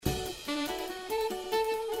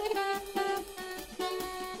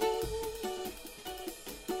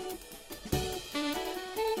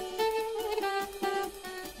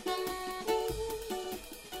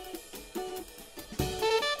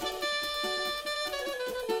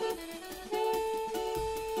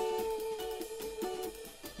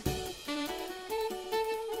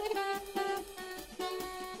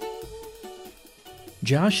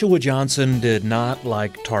Joshua Johnson did not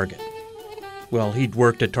like Target. Well, he'd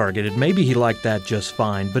worked at Target, and maybe he liked that just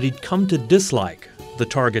fine, but he'd come to dislike the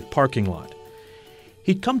Target parking lot.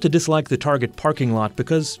 He'd come to dislike the Target parking lot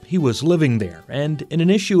because he was living there, and in an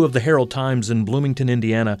issue of the Herald Times in Bloomington,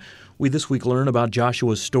 Indiana, we this week learn about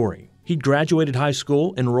Joshua's story. He'd graduated high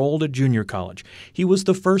school, enrolled at junior college. He was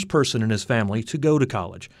the first person in his family to go to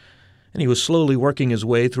college, and he was slowly working his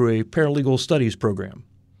way through a paralegal studies program.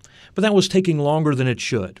 But that was taking longer than it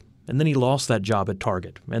should, and then he lost that job at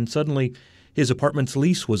Target, and suddenly his apartment's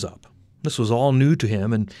lease was up. This was all new to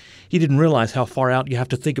him, and he didn't realize how far out you have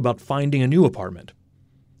to think about finding a new apartment.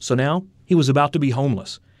 So now he was about to be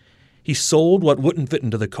homeless. He sold what wouldn't fit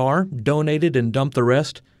into the car, donated and dumped the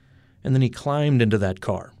rest, and then he climbed into that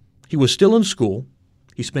car. He was still in school.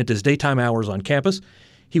 He spent his daytime hours on campus.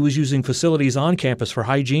 He was using facilities on campus for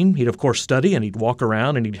hygiene. He'd, of course, study, and he'd walk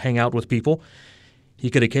around, and he'd hang out with people. He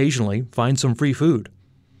could occasionally find some free food.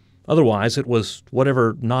 Otherwise, it was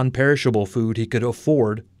whatever non-perishable food he could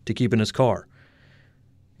afford to keep in his car.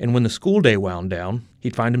 And when the school day wound down,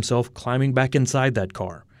 he'd find himself climbing back inside that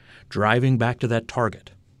car, driving back to that Target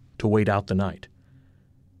to wait out the night.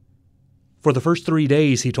 For the first 3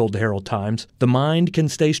 days, he told the Herald Times, the mind can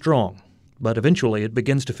stay strong, but eventually it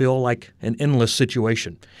begins to feel like an endless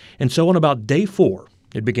situation. And so on about day 4,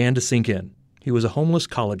 it began to sink in. He was a homeless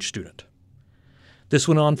college student. This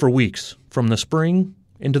went on for weeks, from the spring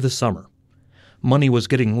into the summer. Money was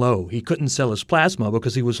getting low. He couldn't sell his plasma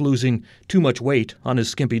because he was losing too much weight on his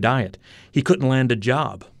skimpy diet. He couldn't land a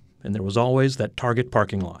job, and there was always that Target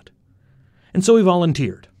parking lot. And so he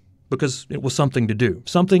volunteered, because it was something to do,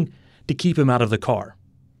 something to keep him out of the car.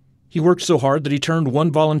 He worked so hard that he turned one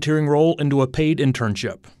volunteering role into a paid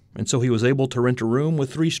internship, and so he was able to rent a room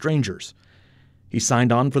with 3 strangers. He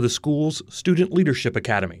signed on for the school's Student Leadership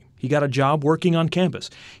Academy. He got a job working on campus.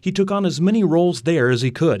 He took on as many roles there as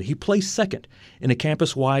he could. He placed second in a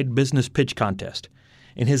campus-wide business pitch contest.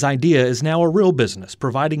 And his idea is now a real business,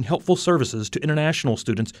 providing helpful services to international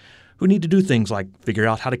students who need to do things like figure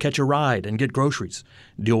out how to catch a ride and get groceries,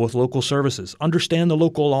 deal with local services, understand the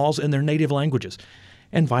local laws in their native languages,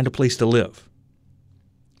 and find a place to live.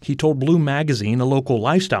 He told Bloom Magazine, a local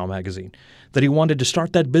lifestyle magazine, that he wanted to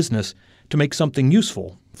start that business to make something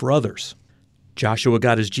useful for others. Joshua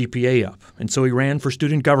got his GPA up, and so he ran for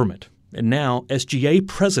student government. And now SGA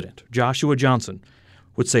President Joshua Johnson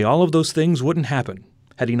would say all of those things wouldn't happen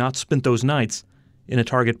had he not spent those nights in a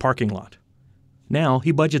Target parking lot. Now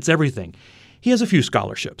he budgets everything. He has a few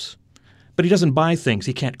scholarships, but he doesn't buy things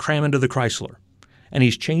he can't cram into the Chrysler. And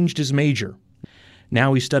he's changed his major.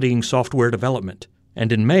 Now he's studying software development,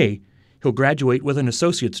 and in May, he'll graduate with an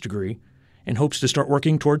associate's degree and hopes to start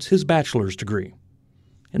working towards his bachelor's degree.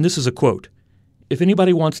 And this is a quote, "If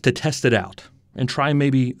anybody wants to test it out and try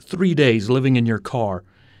maybe 3 days living in your car,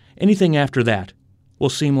 anything after that will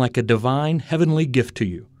seem like a divine, heavenly gift to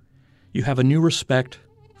you. You have a new respect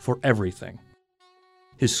for everything."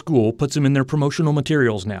 His school puts him in their promotional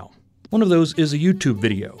materials now. One of those is a YouTube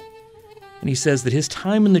video. And he says that his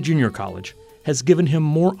time in the junior college has given him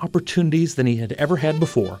more opportunities than he had ever had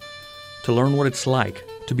before to learn what it's like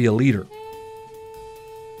to be a leader.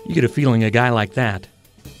 You get a feeling a guy like that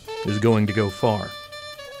is going to go far.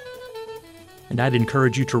 And I'd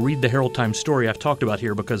encourage you to read the Herald Times story I've talked about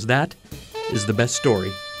here because that is the best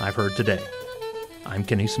story I've heard today. I'm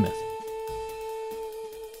Kenny Smith.